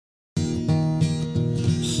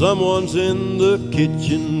Someone's in the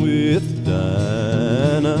kitchen with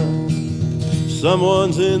Dinah.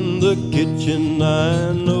 Someone's in the kitchen,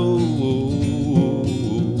 I know.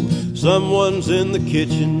 Someone's in the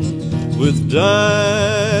kitchen with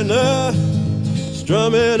Dinah,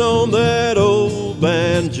 strumming on that old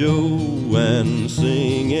banjo and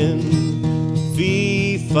singing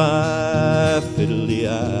fee-fi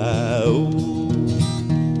fiddly-I-O,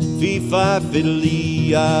 fee-fi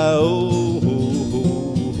fiddly-I-O,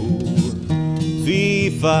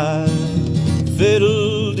 fee-fi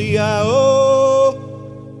fiddle-dee-I-O,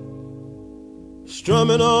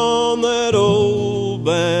 strumming on that old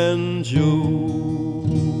banjo.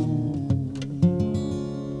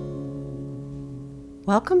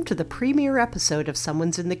 Welcome to the premiere episode of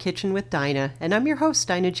Someone's in the Kitchen with Dinah, and I'm your host,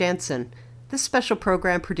 Dinah Jansen. This special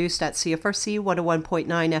program, produced at CFRC 101.9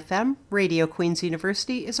 FM, Radio Queen's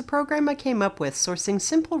University, is a program I came up with sourcing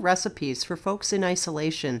simple recipes for folks in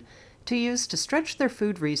isolation to use to stretch their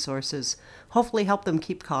food resources, hopefully help them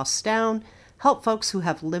keep costs down, help folks who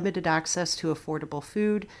have limited access to affordable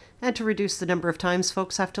food, and to reduce the number of times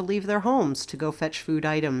folks have to leave their homes to go fetch food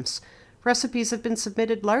items. Recipes have been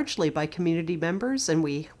submitted largely by community members, and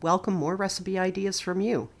we welcome more recipe ideas from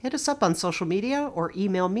you. Hit us up on social media or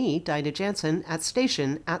email me, Dinah Jansen, at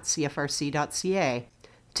station@cfrc.ca.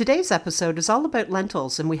 Today's episode is all about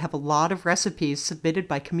lentils, and we have a lot of recipes submitted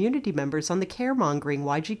by community members on the Caremongering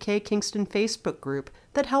YGK Kingston Facebook group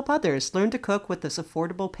that help others learn to cook with this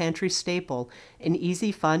affordable pantry staple in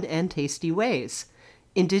easy, fun, and tasty ways.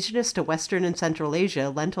 Indigenous to Western and Central Asia,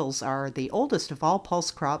 lentils are the oldest of all pulse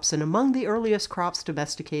crops and among the earliest crops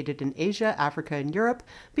domesticated in Asia, Africa, and Europe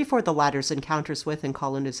before the latter's encounters with and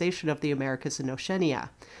colonization of the Americas and Oceania.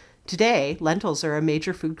 Today, lentils are a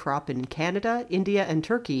major food crop in Canada, India, and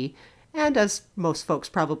Turkey, and as most folks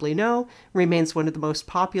probably know, remains one of the most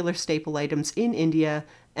popular staple items in India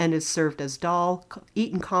and is served as dal,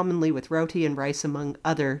 eaten commonly with roti and rice among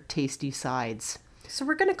other tasty sides. So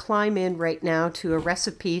we're going to climb in right now to a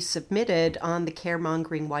recipe submitted on the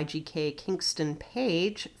Caremongering YGK Kingston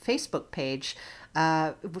page, Facebook page,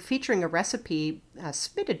 featuring a recipe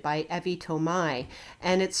submitted by Evie Tomai,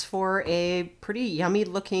 and it's for a pretty yummy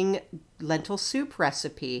looking lentil soup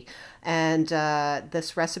recipe. And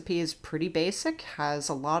this recipe is pretty basic, has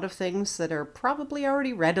a lot of things that are probably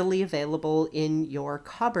already readily available in your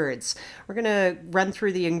cupboards. We're going to run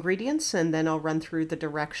through the ingredients and then I'll run through the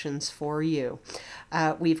directions for you.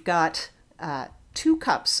 We've got 2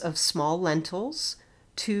 cups of small lentils,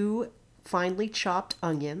 2 finely chopped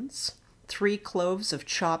onions, 3 cloves of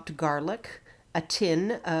chopped garlic, a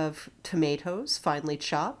tin of tomatoes, finely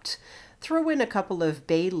chopped. Throw in a couple of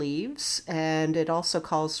bay leaves, and it also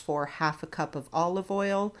calls for half a cup of olive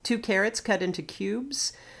oil, 2 carrots cut into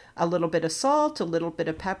cubes, a little bit of salt, a little bit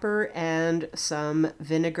of pepper, and some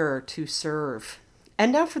vinegar to serve.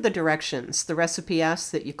 And now for the directions. The recipe asks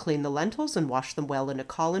that you clean the lentils and wash them well in a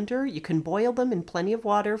colander. You can boil them in plenty of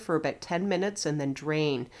water for about 10 minutes and then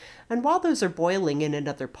drain. And while those are boiling in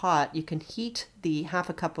another pot, you can heat the half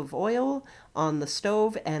a cup of oil on the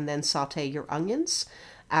stove and then saute your onions.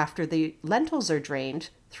 After the lentils are drained,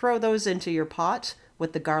 throw those into your pot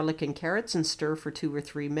with the garlic and carrots and stir for 2 or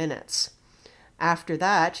 3 minutes. After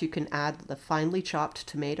that, you can add the finely chopped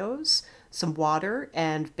tomatoes, some water,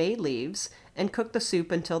 and bay leaves, and cook the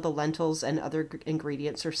soup until the lentils and other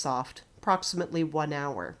ingredients are soft, approximately 1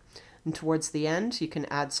 hour. And towards the end, you can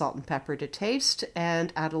add salt and pepper to taste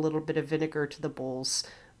and add a little bit of vinegar to the bowls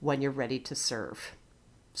when you're ready to serve.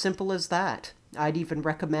 Simple as that. I'd even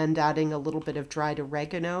recommend adding a little bit of dried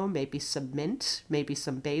oregano, maybe some mint, maybe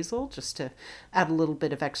some basil, just to add a little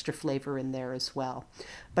bit of extra flavor in there as well.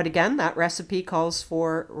 But again, that recipe calls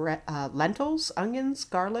for lentils, onions,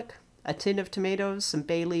 garlic, a tin of tomatoes, some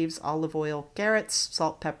bay leaves, olive oil, carrots,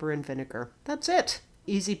 salt, pepper, and vinegar. That's it.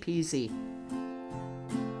 Easy peasy.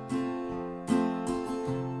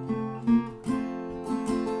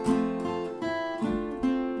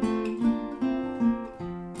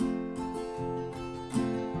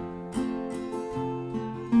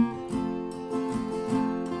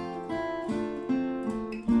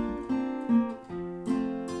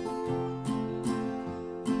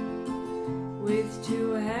 With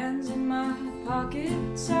 2 hands in my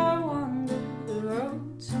pockets, I wander the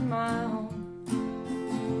road to my home.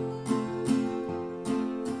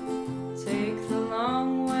 Take the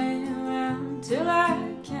long way around till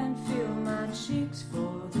I can feel my cheeks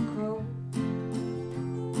for the cold.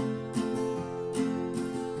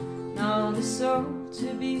 Not a soul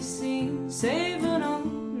to be seen, save an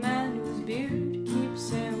old man whose beard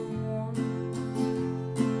keeps him warm.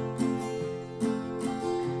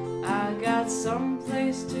 I got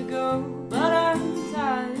someplace to go, but I'm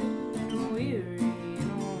tired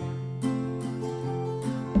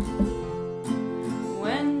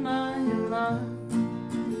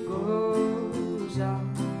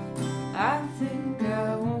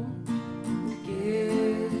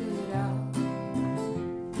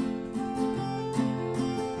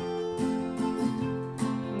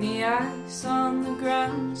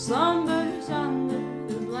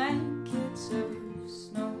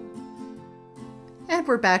And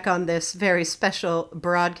we're back on this very special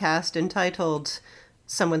broadcast entitled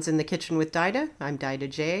Someone's in the Kitchen with Dinah. I'm Dinah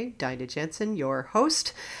Jensen, your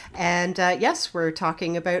host. And yes, we're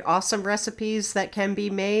talking about awesome recipes that can be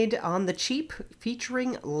made on the cheap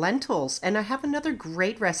featuring lentils. And I have another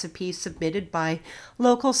great recipe submitted by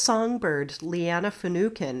local songbird Leanna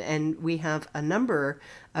Finucane. And we have a number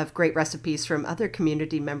of great recipes from other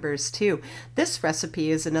community members too. This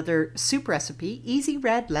recipe is another soup recipe, easy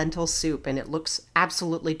red lentil soup, and it looks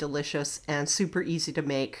absolutely delicious and super easy to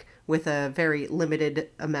make with a very limited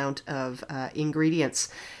amount of ingredients.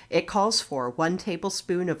 It calls for 1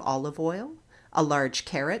 tablespoon of olive oil, a large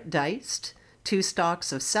carrot diced, 2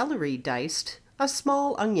 stalks of celery diced, a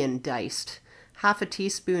small onion diced, half a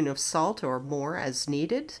teaspoon of salt or more as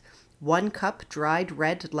needed, 1 cup dried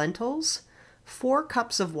red lentils, 4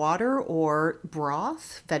 cups of water or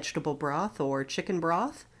broth, vegetable broth or chicken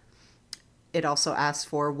broth. It also asks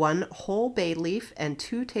for 1 whole bay leaf and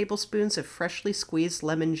 2 tablespoons of freshly squeezed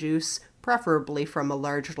lemon juice, preferably from a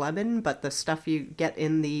large lemon, but the stuff you get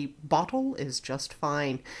in the bottle is just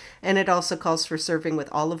fine. And it also calls for serving with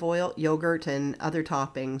olive oil, yogurt, and other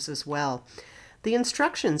toppings as well. The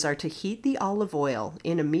instructions are to heat the olive oil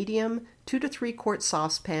in a medium 2 to 3 quart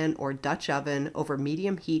saucepan or Dutch oven over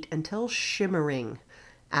medium heat until shimmering.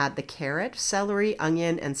 Add the carrot, celery,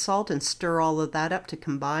 onion, and salt and stir all of that up to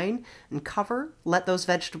combine and cover. Let those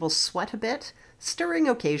vegetables sweat a bit, stirring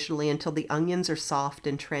occasionally until the onions are soft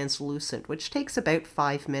and translucent, which takes about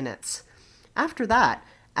 5 minutes. After that,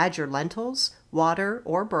 add your lentils, water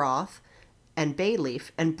or broth, and bay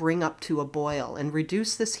leaf and bring up to a boil and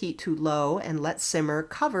reduce this heat to low and let simmer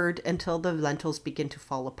covered until the lentils begin to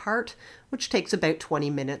fall apart, which takes about 20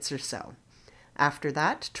 minutes or so. After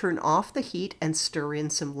that, turn off the heat and stir in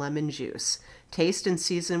some lemon juice. Taste and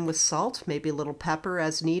season with salt, maybe a little pepper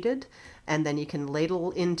as needed, and then you can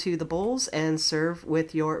ladle into the bowls and serve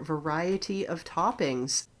with your variety of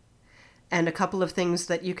toppings. And a couple of things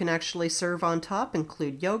that you can actually serve on top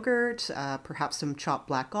include yogurt, perhaps some chopped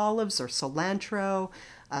black olives or cilantro,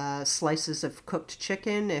 slices of cooked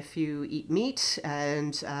chicken if you eat meat,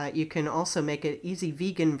 and you can also make an easy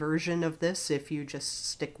vegan version of this if you just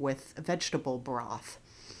stick with vegetable broth.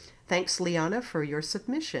 Thanks, Liana, for your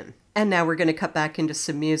submission. And now we're going to cut back into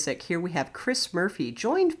some music. Here we have Chris Murphy,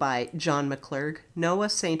 joined by John McClurg, Noah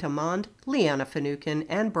St. Amand, Leanna Finucane,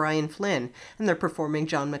 and Brian Flynn, and they're performing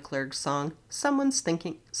John McClurg's song, Someone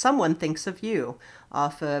Thinks of You,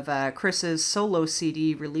 off of Chris's solo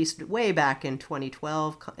CD released way back in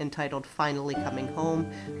 2012, entitled Finally Coming Home,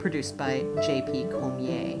 produced by J.P.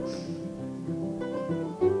 Comier.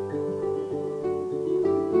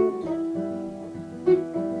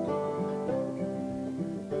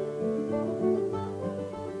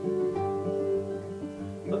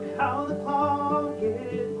 How the clock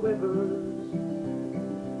it quivers,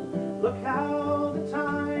 look how the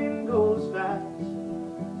time goes fast,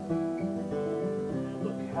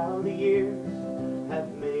 look how the years have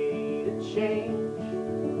made a change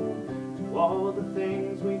to all the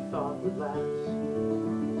things we thought would last.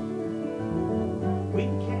 We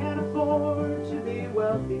can't afford to be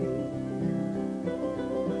wealthy,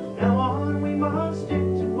 now on we must stick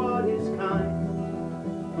to what is kind.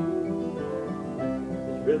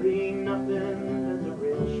 Really nothing that the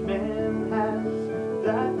rich man has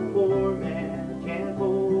that the poor man can't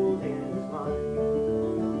hold in his mind.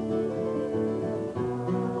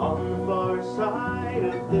 On the far side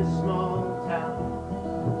of this small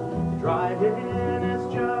town, the drive-in has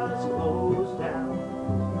just closed down.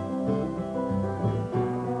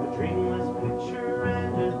 A dreamless picture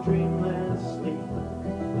and a dreamless sleep,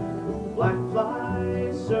 with the black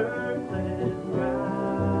flies circling round.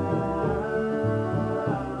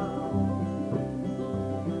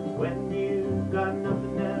 When you've got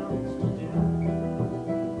nothing else to do,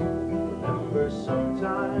 remember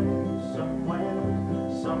sometime, somewhere,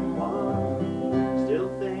 someone still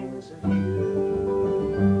thinks of you.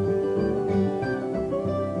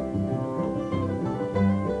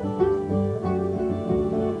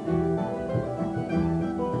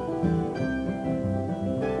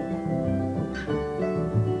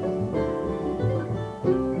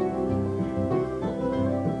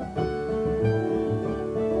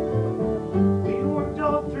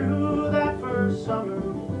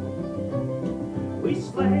 We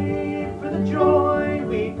slaved for the joy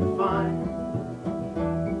we could find.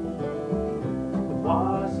 The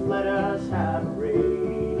boss let us have a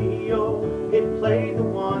radio. It played the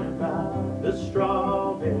one about the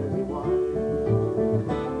strawberry wine.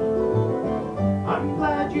 I'm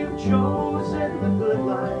glad you've chosen the good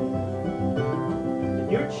life,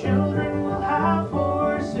 and your children will have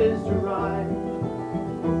horses to ride.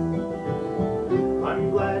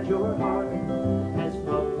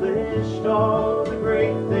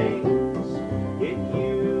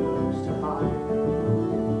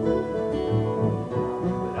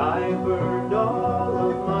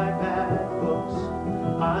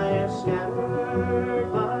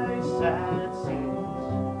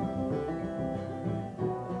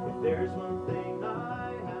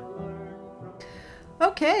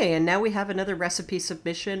 Okay, and now we have another recipe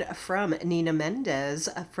submission from Nina Mendez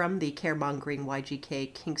from the Caremongering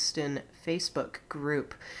YGK Kingston Facebook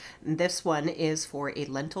group. This one is for a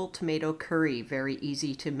lentil tomato curry, very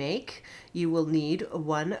easy to make. You will need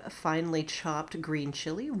 1 finely chopped green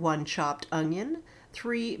chili, 1 chopped onion,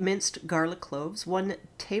 3 minced garlic cloves, 1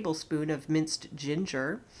 tablespoon of minced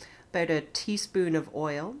ginger, about a teaspoon of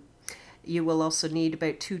oil. You will also need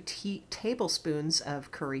about 2 tablespoons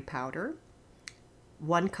of curry powder,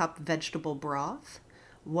 1 cup vegetable broth,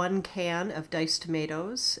 1 can of diced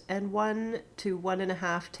tomatoes, and 1 to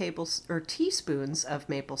 1.5 teaspoons of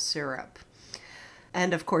maple syrup.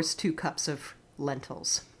 And of course, 2 cups of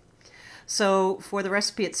lentils. So for the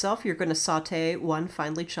recipe itself, you're going to saute 1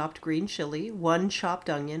 finely chopped green chili, 1 chopped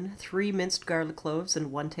onion, 3 minced garlic cloves,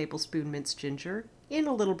 and 1 tablespoon minced ginger in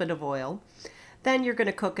a little bit of oil. Then you're going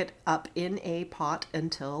to cook it up in a pot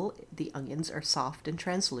until the onions are soft and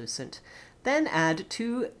translucent. Then add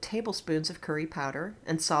 2 tablespoons of curry powder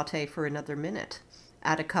and saute for another minute.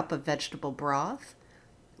 Add a cup of vegetable broth,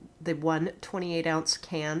 the 1 28-ounce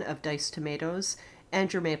can of diced tomatoes,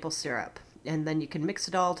 and your maple syrup. And then you can mix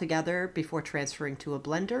it all together before transferring to a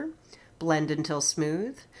blender. Blend until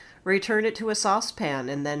smooth. Return it to a saucepan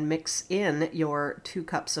and then mix in your 2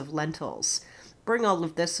 cups of lentils. Bring all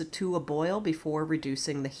of this to a boil before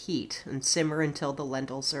reducing the heat and simmer until the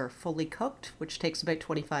lentils are fully cooked, which takes about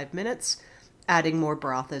 25 minutes, adding more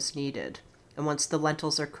broth as needed. And once the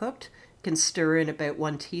lentils are cooked, you can stir in about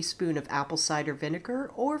 1 teaspoon of apple cider vinegar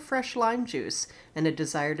or fresh lime juice and a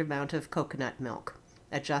desired amount of coconut milk.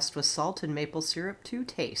 Adjust with salt and maple syrup to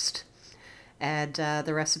taste. And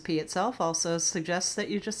the recipe itself also suggests that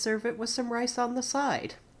you just serve it with some rice on the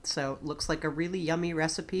side. So it looks like a really yummy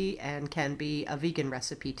recipe and can be a vegan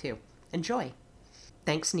recipe too. Enjoy!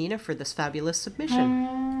 Thanks, Nina, for this fabulous submission.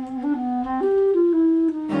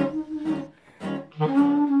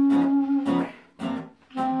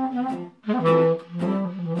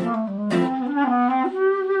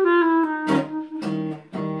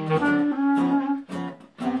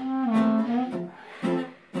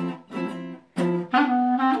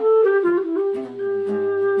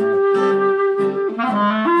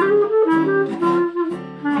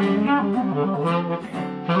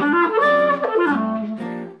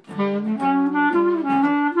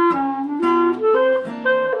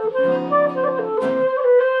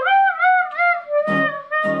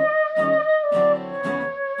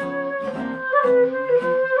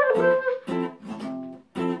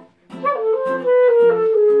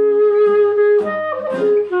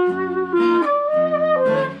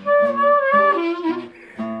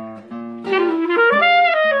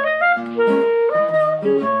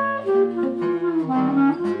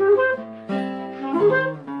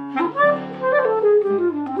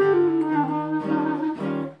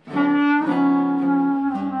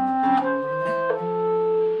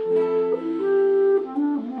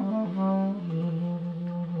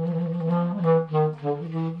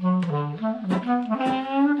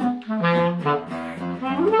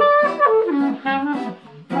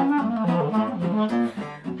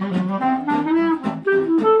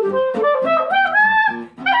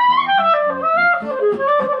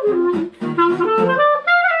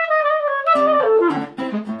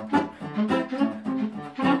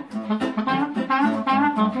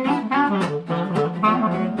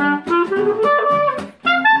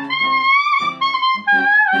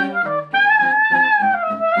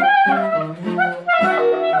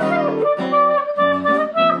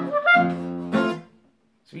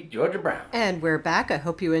 And we're back. I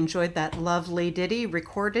hope you enjoyed that lovely ditty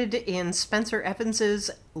recorded in Spencer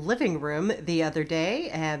Evans's living room the other day.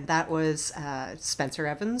 And that was Spencer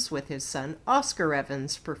Evans with his son Oscar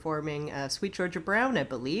Evans performing Sweet Georgia Brown, I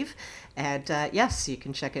believe. And yes, you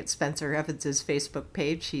can check out Spencer Evans's Facebook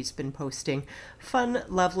page. He's been posting fun,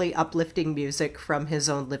 lovely, uplifting music from his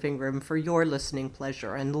own living room for your listening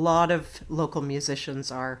pleasure. And a lot of local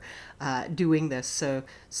musicians are doing this. So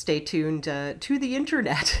stay tuned to the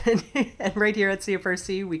internet. And right here at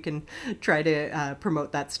CFRC, we can try to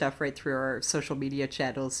promote that stuff right through our social media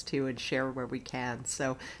channels too and share where we can.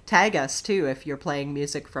 So tag us too. If you're playing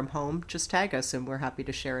music from home, just tag us and we're happy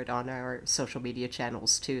to share it on our social media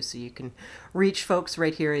channels too, so you can reach folks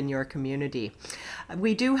right here in your community.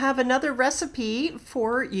 We do have another recipe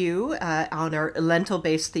for you on our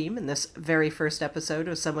lentil-based theme in this very first episode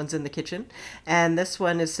of Someone's in the Kitchen. And this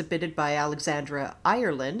one is submitted by Alexandra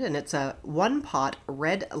Ireland, and it's a 1-pot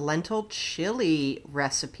red lentil chili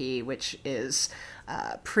recipe, which is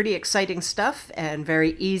pretty exciting stuff and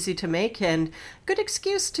very easy to make and good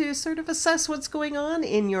excuse to sort of assess what's going on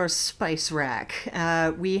in your spice rack.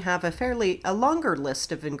 We have a longer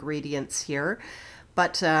list of ingredients here,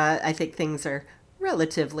 But I think things are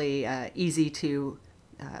relatively easy to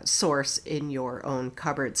source in your own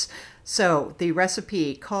cupboards. So the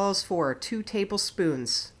recipe calls for 2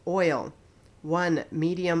 tablespoons oil, 1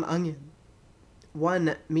 medium onion,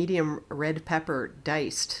 1 medium red pepper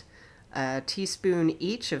diced, a teaspoon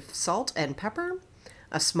each of salt and pepper,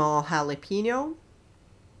 a small jalapeno,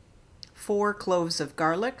 4 cloves of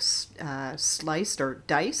garlic sliced or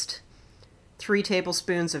diced, 3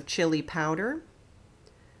 tablespoons of chili powder,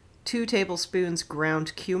 2 tablespoons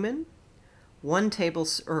ground cumin, 1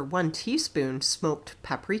 teaspoon smoked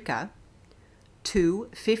paprika, 2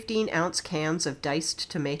 15-ounce cans of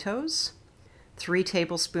diced tomatoes, 3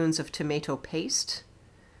 tablespoons of tomato paste,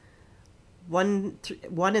 1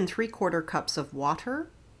 3/4 cups of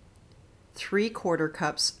water, 3/4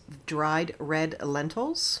 cups of dried red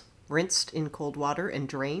lentils, rinsed in cold water and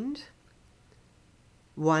drained,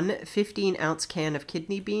 1 15-ounce can of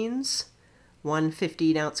kidney beans, 1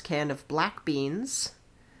 15-ounce can of black beans,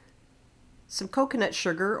 some coconut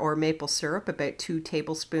sugar or maple syrup, about 2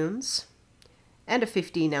 tablespoons, and a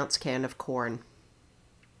 15-ounce can of corn.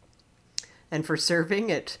 And for serving,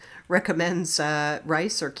 it recommends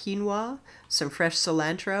rice or quinoa, some fresh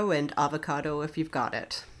cilantro, and avocado if you've got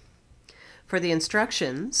it. For the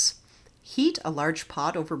instructions, heat a large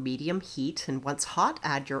pot over medium heat, and once hot,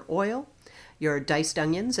 add your oil, your diced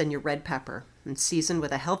onions, and your red pepper, and season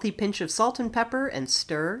with a healthy pinch of salt and pepper, and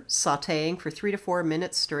stir, sautéing for 3 to 4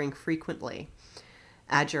 minutes, stirring frequently.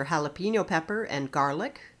 Add your jalapeno pepper and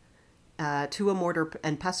garlic to a mortar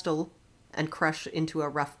and pestle and crush into a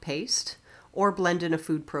rough paste, or blend in a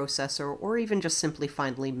food processor, or even just simply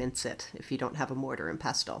finely mince it if you don't have a mortar and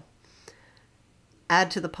pestle.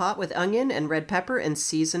 Add to the pot with onion and red pepper and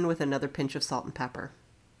season with another pinch of salt and pepper.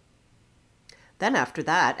 Then after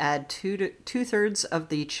that, add 2/3 of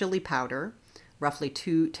the chili powder, roughly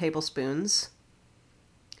 2 tablespoons,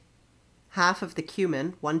 half of the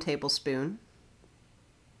cumin, 1 tablespoon,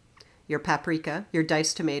 your paprika, your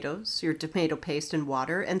diced tomatoes, your tomato paste and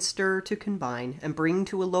water, and stir to combine and bring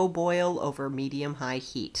to a low boil over medium-high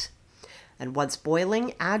heat. And once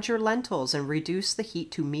boiling, add your lentils and reduce the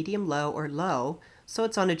heat to medium-low or low so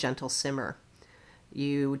it's on a gentle simmer.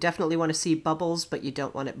 You definitely want to see bubbles, but you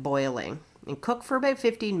don't want it boiling. And cook for about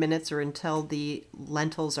 15 minutes or until the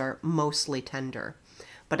lentils are mostly tender.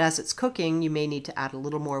 But as it's cooking, you may need to add a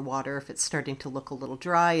little more water if it's starting to look a little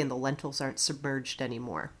dry and the lentils aren't submerged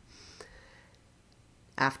anymore.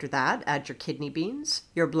 After that, add your kidney beans,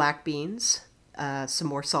 your black beans, some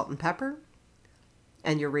more salt and pepper,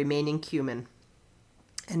 and your remaining cumin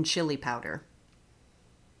and chili powder.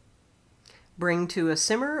 Bring to a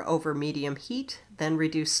simmer over medium heat, then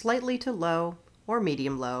reduce slightly to low or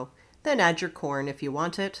medium-low. Then add your corn if you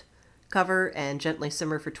want it. Cover and gently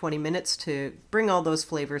simmer for 20 minutes to bring all those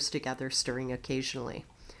flavors together, stirring occasionally.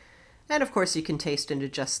 And of course you can taste and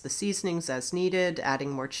adjust the seasonings as needed,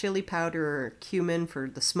 adding more chili powder or cumin for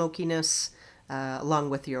the smokiness, along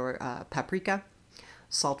with your paprika,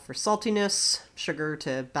 salt for saltiness, sugar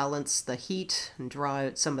to balance the heat and draw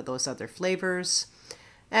out some of those other flavors.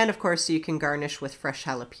 And of course you can garnish with fresh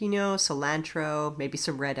jalapeno, cilantro, maybe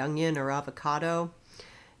some red onion or avocado.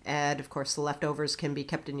 And of course the leftovers can be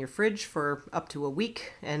kept in your fridge for up to a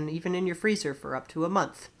week and even in your freezer for up to a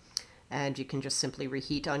month. And you can just simply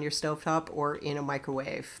reheat on your stovetop or in a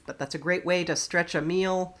microwave. But that's a great way to stretch a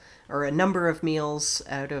meal or a number of meals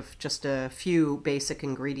out of just a few basic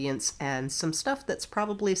ingredients and some stuff that's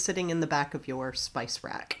probably sitting in the back of your spice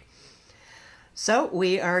rack. So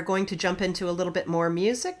we are going to jump into a little bit more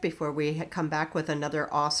music before we come back with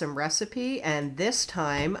another awesome recipe. And this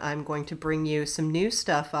time I'm going to bring you some new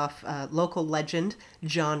stuff off local legend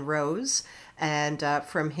John Rose. And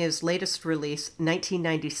from his latest release,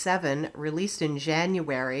 1997, released in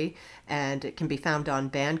January, and it can be found on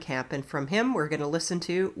Bandcamp. And from him, we're going to listen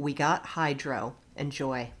to We Got Hydro.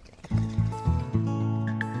 Enjoy.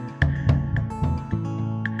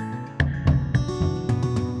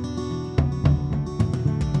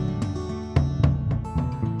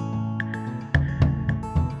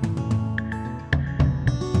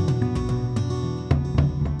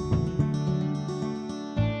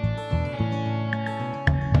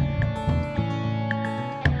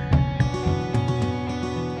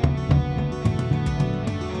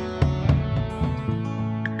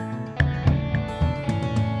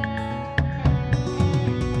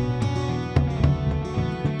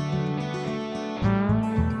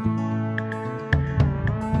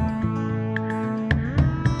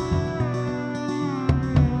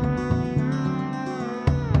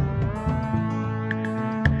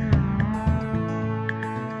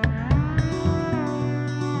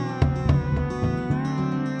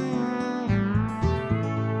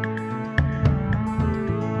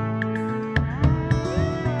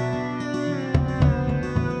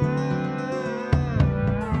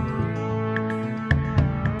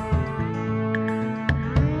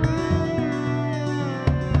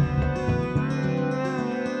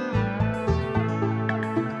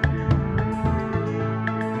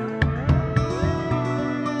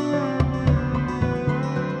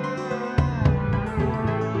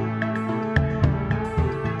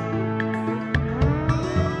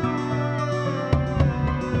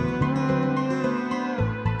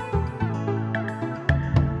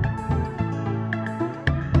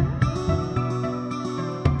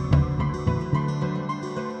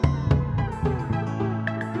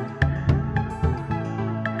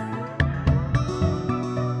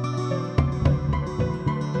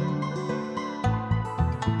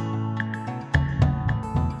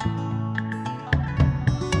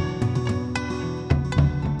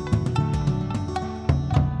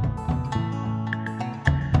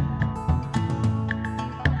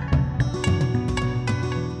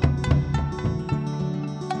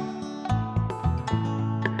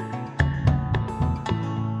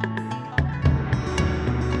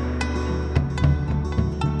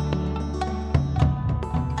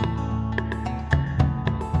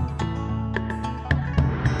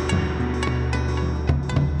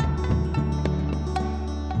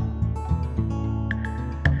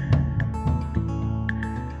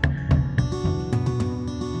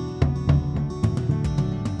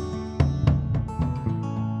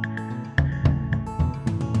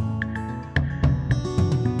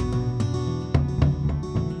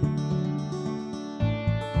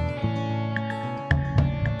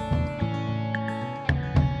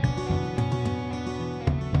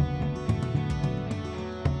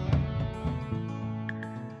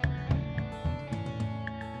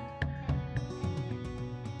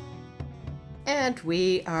 And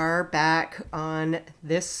we are back on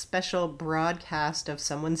this special broadcast of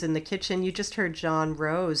Someone's in the Kitchen. You just heard John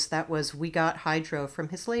Rose. That was We Got Hydro from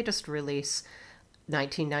his latest release,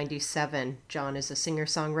 1997. John is a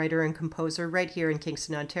singer-songwriter and composer right here in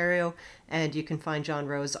Kingston, Ontario, and you can find John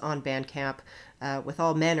Rose on Bandcamp with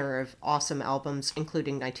all manner of awesome albums,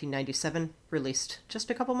 including 1997, released just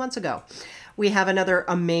a couple months ago. We have another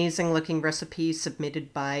amazing-looking recipe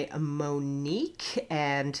submitted by Monique,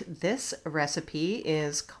 and this recipe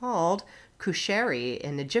is called kusheri,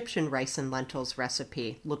 an Egyptian rice and lentils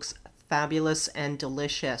recipe. Looks fabulous and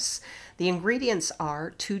delicious. The ingredients are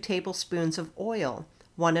 2 tablespoons of oil,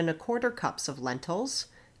 1 1/4 cups of lentils,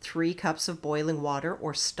 3 cups of boiling water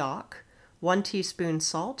or stock, 1 teaspoon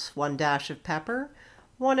salt, 1 dash of pepper,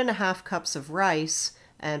 1 1/2 cups of rice,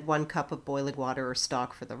 and 1 cup of boiling water or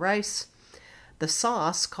stock for the rice. The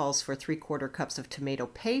sauce calls for 3/4 cups of tomato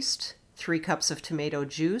paste, 3 cups of tomato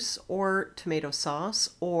juice or tomato sauce,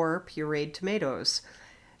 or pureed tomatoes.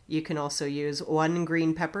 You can also use 1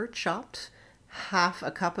 green pepper chopped, 1/2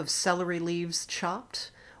 a cup of celery leaves chopped,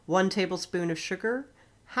 1 tablespoon of sugar,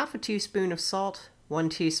 1/2 teaspoon of salt, 1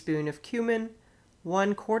 teaspoon of cumin,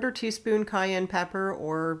 1/4 teaspoon cayenne pepper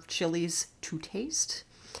or chilies to taste.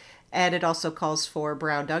 And it also calls for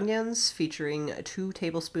browned onions, featuring 2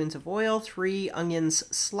 tablespoons of oil, 3 onions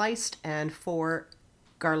sliced, and 4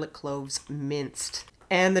 garlic cloves minced.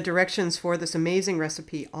 And the directions for this amazing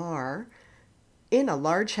recipe are: in a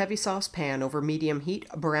large heavy saucepan over medium heat,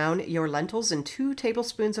 brown your lentils in 2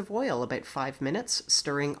 tablespoons of oil about 5 minutes,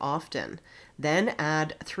 stirring often. Then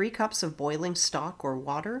add 3 cups of boiling stock or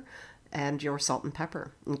water and your salt and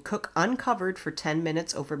pepper. And cook uncovered for 10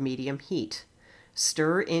 minutes over medium heat.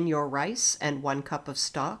 Stir in your rice and 1 cup of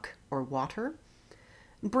stock or water.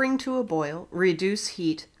 Bring to a boil, reduce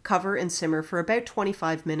heat, cover and simmer for about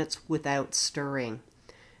 25 minutes without stirring.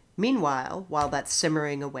 Meanwhile, while that's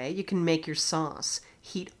simmering away, you can make your sauce.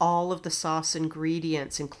 Heat all of the sauce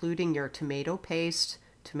ingredients, including your tomato paste,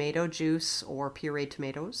 tomato juice or pureed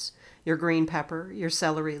tomatoes, your green pepper, your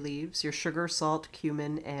celery leaves, your sugar, salt,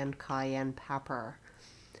 cumin, and cayenne pepper.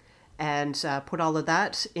 And put all of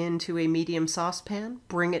that into a medium saucepan,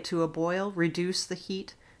 bring it to a boil, reduce the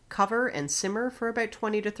heat, cover and simmer for about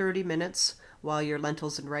 20 to 30 minutes while your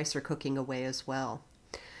lentils and rice are cooking away as well.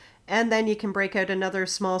 And then you can break out another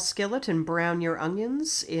small skillet and brown your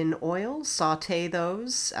onions in oil. Saute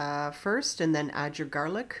those first and then add your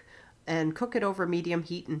garlic and cook it over medium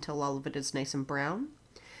heat until all of it is nice and brown.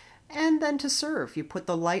 And then to serve, you put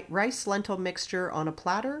the light rice-lentil mixture on a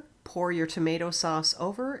platter, pour your tomato sauce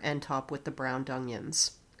over, and top with the browned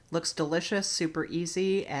onions. Looks delicious, super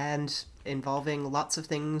easy, and involving lots of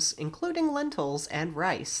things, including lentils and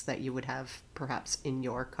rice that you would have perhaps in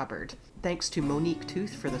your cupboard. Thanks to Monique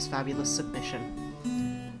Tooth for this fabulous submission.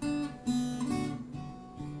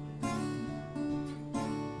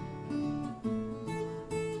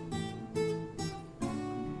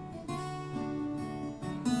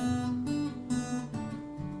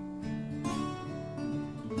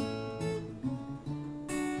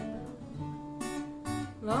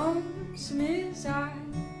 Lonesome as I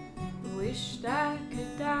wished I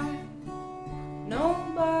could die.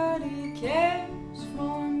 Nobody cares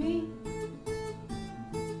for me.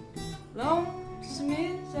 Lonesome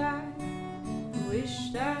as I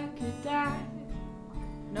wished I could die.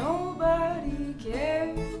 Nobody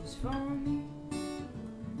cares for me.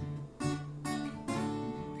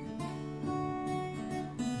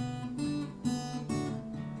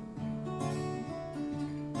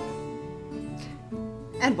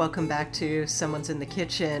 And welcome back to Someone's in the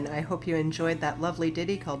Kitchen. I hope you enjoyed that lovely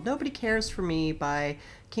ditty called Nobody Cares for Me by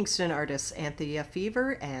Kingston artists Anthea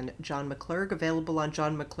Fever and John McClurg, available on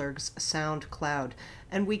John McClurg's SoundCloud.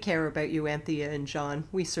 And we care about you, Anthea and John.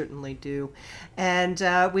 We certainly do. And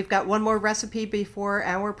we've got one more recipe before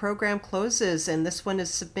our program closes, and this one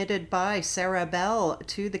is submitted by Sarah Bell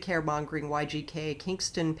to the Caremongering YGK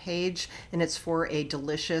Kingston page, and it's for a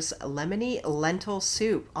delicious lemony lentil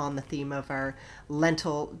soup on the theme of our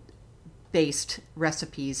lentil-based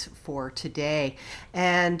recipes for today.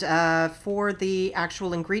 And for the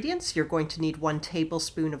actual ingredients, you're going to need 1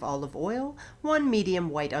 tablespoon of olive oil, 1 medium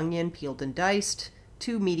white onion peeled and diced,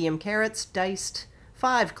 2 medium carrots diced,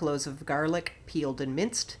 5 cloves of garlic peeled and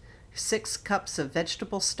minced, 6 cups of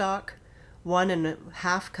vegetable stock, 1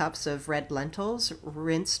 1/2 cups of red lentils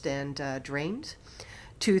rinsed and drained,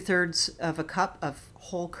 2/3 of a cup of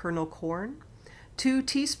whole kernel corn, 2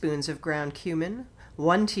 teaspoons of ground cumin,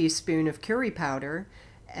 1 teaspoon of curry powder,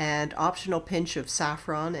 and optional pinch of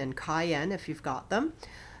saffron and cayenne if you've got them.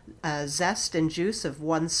 Zest and juice of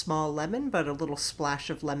 1 small lemon, but a little splash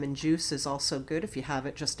of lemon juice is also good if you have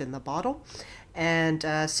it just in the bottle.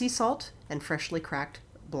 and sea salt and freshly cracked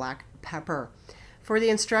black pepper. For the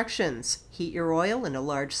instructions, heat your oil in a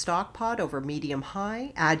large stock pot over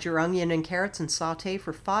medium-high. Add your onion and carrots and saute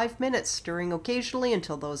for 5 minutes, stirring occasionally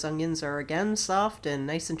until those onions are again soft and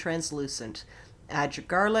nice and translucent. Add your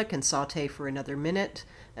garlic and saute for another minute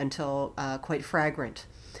until quite fragrant.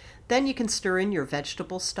 Then you can stir in your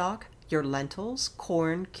vegetable stock, your lentils,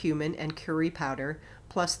 corn, cumin, and curry powder,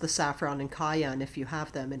 plus the saffron and cayenne if you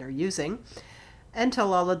have them and are using,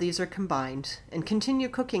 until all of these are combined, and continue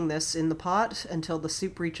cooking this in the pot until the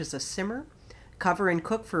soup reaches a simmer. Cover and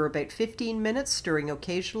cook for about 15 minutes, stirring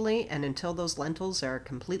occasionally, and until those lentils are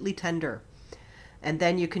completely tender. And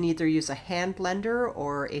then you can either use a hand blender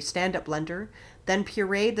or a stand-up blender. Then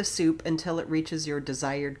puree the soup until it reaches your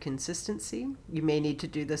desired consistency. You may need to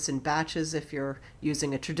do this in batches if you're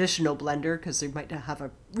using a traditional blender, because you might have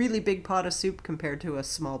a really big pot of soup compared to a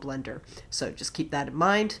small blender. So just keep that in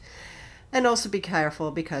mind. And also be careful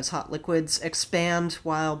because hot liquids expand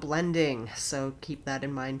while blending, so keep that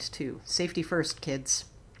in mind too. Safety first, kids.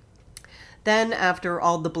 Then, after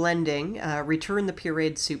all the blending, return the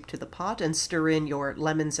pureed soup to the pot and stir in your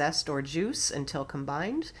lemon zest or juice until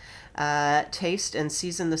combined. Taste and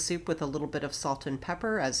season the soup with a little bit of salt and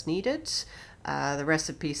pepper as needed. The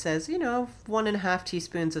recipe says, 1.5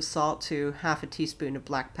 teaspoons of salt to half a teaspoon of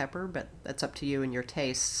black pepper, but that's up to you and your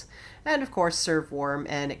tastes. And of course, serve warm,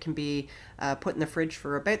 and it can be put in the fridge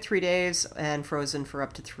for about 3 days and frozen for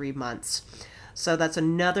up to 3 months. So that's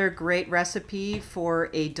another great recipe for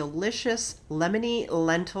a delicious lemony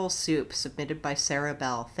lentil soup submitted by Sarah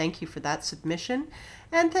Bell. Thank you for that submission.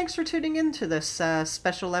 And thanks for tuning in to this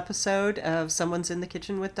special episode of Someone's in the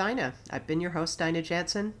Kitchen with Dinah. I've been your host, Dinah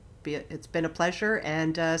Jansen. It's been a pleasure,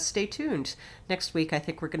 and stay tuned. Next week, I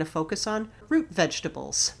think we're going to focus on root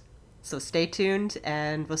vegetables. So stay tuned,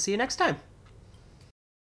 and we'll see you next time.